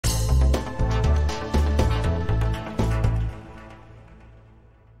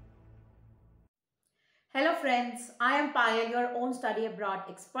Hello friends, I am Payal, your own study abroad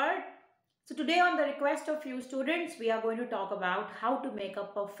expert. So today on the request of few students, we are going to talk about how to make a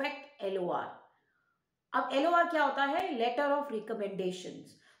perfect LOR. अब LOR क्या होता है? Letter of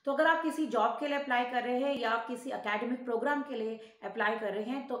recommendations. तो अगर आप किसी job के लिए अप्लाई कर रहे हैं या आप किसी एकेडमिक प्रोग्राम के लिए अप्लाई कर रहे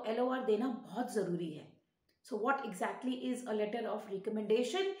हैं तो LOR देना बहुत ज़रूरी है. So what exactly is a letter of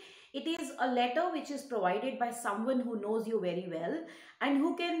recommendation? It is a letter which is provided by someone who knows you very well and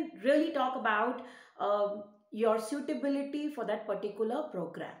who can really talk about your suitability for that particular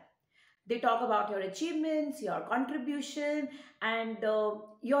program. They talk about your achievements, your contribution, and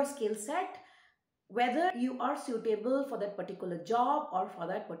your skill set, whether you are suitable for that particular job or for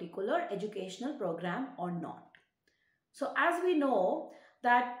that particular educational program or not. So as we know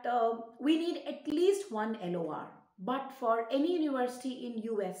that we need at least one LOR, but for any university in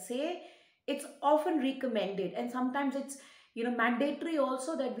USA, it's often recommended and sometimes it's mandatory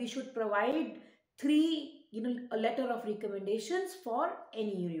also that we should provide three a letter of recommendations for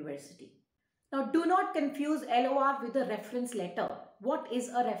any university. Now do not confuse LOR with a reference letter. What is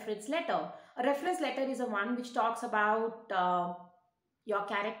a reference letter? A reference letter is a one which talks about your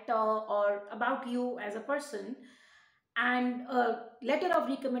character or about you as a person, and a letter of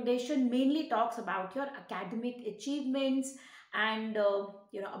recommendation mainly talks about your academic achievements and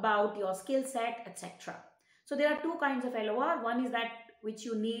about your skill set, etc. So there are two kinds of LOR. One is that which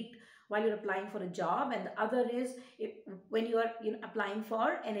you need while you're applying for a job, and the other is when you are applying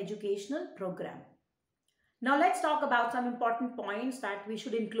for an educational program. Now let's talk about some important points that we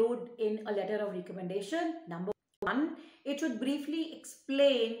should include in a letter of recommendation. Number one, it should briefly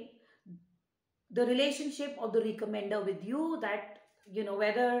explain the relationship of the recommender with you, that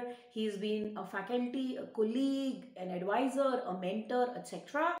whether he's been a faculty, a colleague, an advisor, a mentor,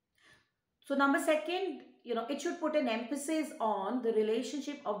 etc. So number second, it should put an emphasis on the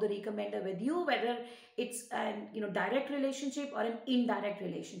relationship of the recommender with you, whether it's an direct relationship or an indirect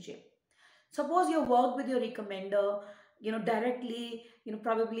relationship. Suppose you work with your recommender directly,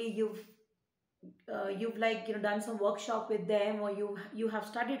 probably you've done some workshop with them, or you have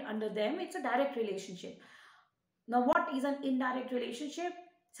studied under them. It's a direct relationship. Now what is an indirect relationship?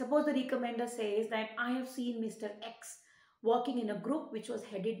 Suppose the recommender says that I have seen Mr. X working in a group which was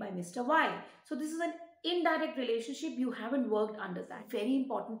headed by Mr. Y. So this is an indirect relationship. You haven't worked under that. Very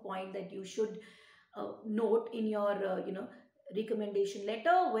important point that you should note in your recommendation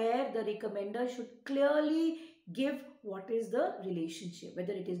letter, where the recommender should clearly give what is the relationship,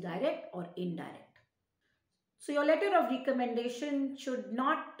 whether it is direct or indirect. So your letter of recommendation should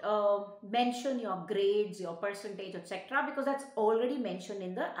not mention your grades, your percentage, etc., because that's already mentioned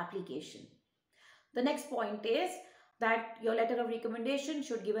in the application. The next point is that your letter of recommendation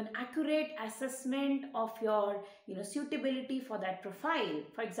should give an accurate assessment of your suitability for that profile.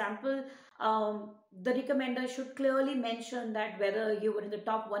 For example, the recommender should clearly mention that whether you were in the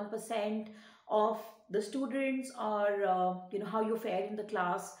top 1% of the students, or how you fared in the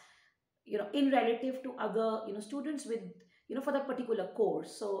class in relative to other students with for that particular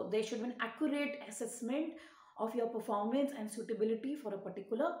course. So there should be an accurate assessment of your performance and suitability for a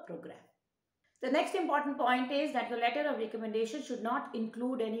particular program. The next important point is that your letter of recommendation should not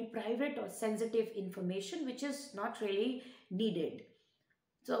include any private or sensitive information which is not really needed.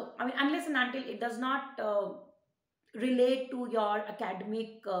 So unless and until it does not relate to your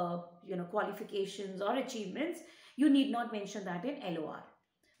academic qualifications or achievements, you need not mention that in LOR.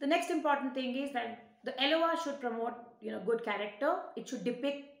 The next important thing is that the LOR should promote good character. It should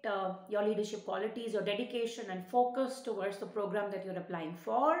depict your leadership qualities, your dedication and focus towards the program that you're applying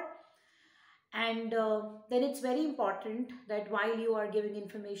for. And then it's very important that while you are giving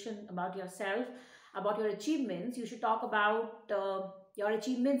information about yourself, about your achievements, you should talk about your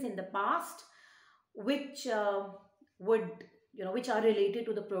achievements in the past, which which are related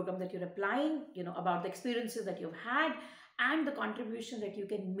to the program that you're applying, about the experiences that you've had and the contribution that you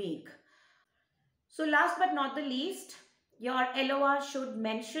can make. So last but not the least, your LOR should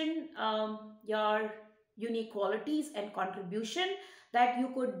mention your unique qualities and contribution that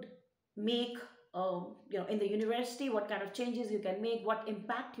you could make in the university, what kind of changes you can make, what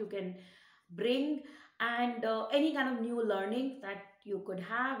impact you can bring, and any kind of new learning that you could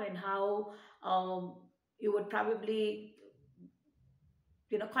have, and how you would probably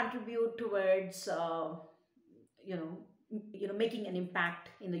contribute towards making an impact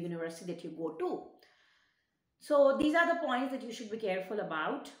in the university that you go to. So these are the points that you should be careful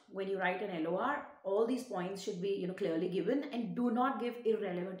about when you write an LOR. All these points should be clearly given, and do not give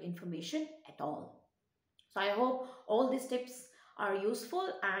irrelevant information at all. So I hope all these tips are useful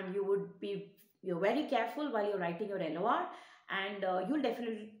and you would be very careful while you're writing your LOR. and you'll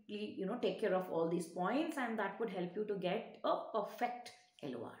definitely, take care of all these points, and that would help you to get a perfect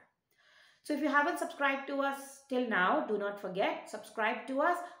LOR. So if you haven't subscribed to us till now, do not forget, subscribe to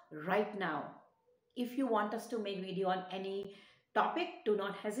us right now. If you want us to make video on any topic, do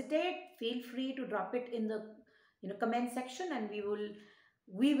not hesitate. Feel free to drop it in the comment section, and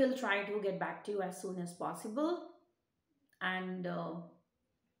we will try to get back to you as soon as possible. And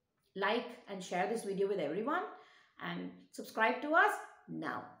like and share this video with everyone, and subscribe to us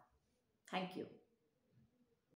now. Thank you.